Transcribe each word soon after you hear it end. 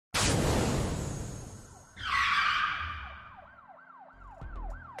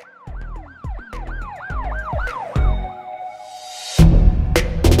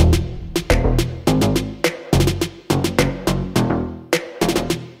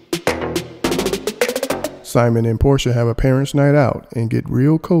Simon and Porsha have a parents' night out and get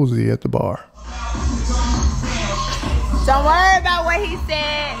real cozy at the bar. Don't worry about what he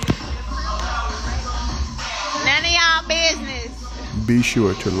said. None of y'all business. Be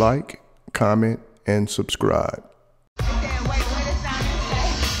sure to like, comment, and subscribe.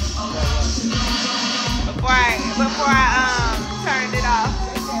 Before I turned it off.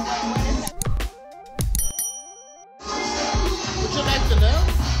 Would you like to know?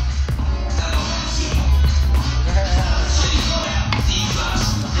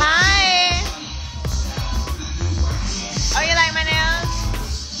 Hi. Oh, you like my nails?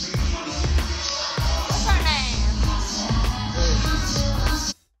 What's her name?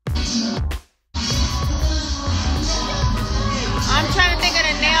 I'm trying to think of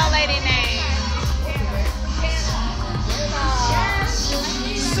the nail lady name.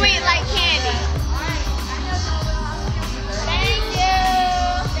 Sweet like candy. Thank you.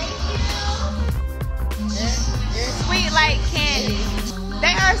 Sweet like candy.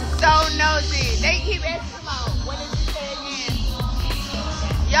 They are so nosy. They keep asking about what did you say again?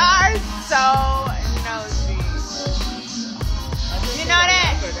 Y'all are so nosy. You know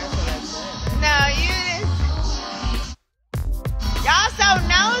that? No, you just. Y'all so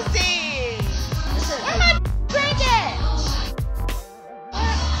nosy. Where my drink at?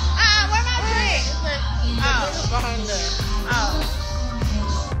 Where my drink? Behind there. Oh.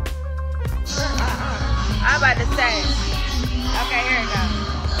 I'm about to say. Okay, here it goes.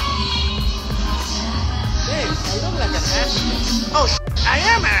 Hey, I look like an African. Oh, I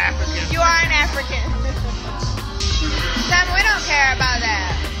am an African. You are an African. Sam, we don't care about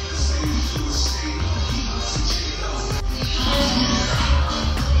that.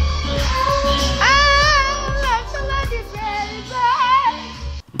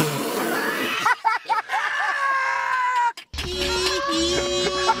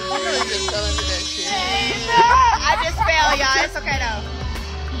 I just fell, y'all. It's okay though.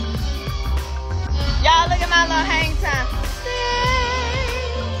 Y'all look at my little hang time.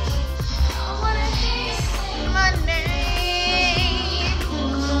 My name.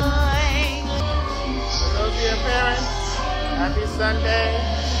 For those of your parents, happy Sunday.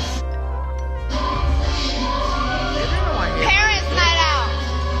 Parents night out.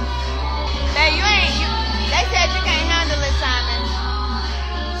 Now they said you can't handle it, Simon.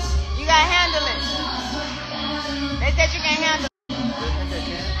 You gotta handle it. They said you can't handle it.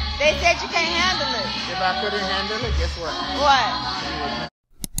 They said you can't handle it. If I couldn't handle it, guess what? What?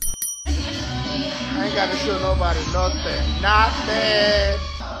 I ain't gotta show nobody nothing. Nothing.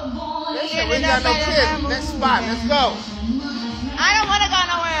 Listen, we got no kids. Next spot. Let's go. I don't want to go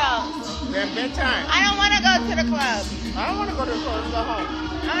nowhere else. Then bedtime. I don't want to go to the club. I don't want to go to the club. Let's go home.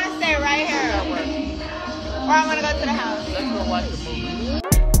 I want to stay right here. That work. Or I want to go to the house. Let's go watch the movie.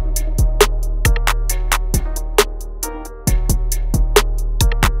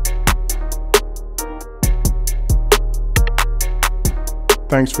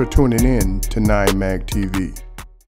 Thanks for tuning in to 9 Mag TV.